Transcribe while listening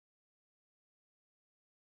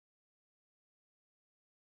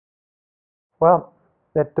Well,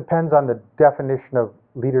 it depends on the definition of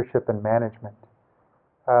leadership and management.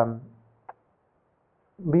 Um,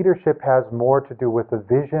 Leadership has more to do with the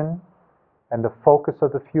vision and the focus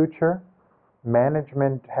of the future.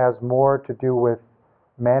 Management has more to do with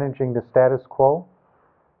managing the status quo,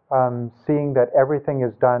 seeing that everything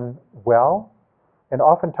is done well. And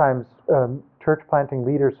oftentimes, church planting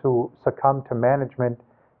leaders who succumb to management,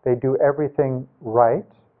 they do everything right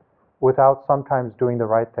without sometimes doing the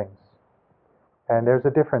right things. And there's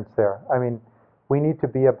a difference there. I mean, we need to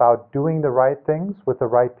be about doing the right things with the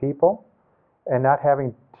right people and not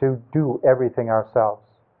having to do everything ourselves.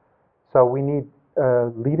 So we need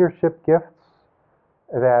leadership gifts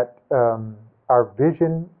that are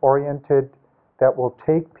vision-oriented, that will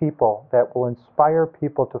take people, that will inspire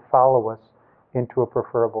people to follow us into a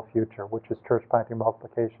preferable future, which is church planting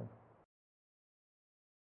multiplication.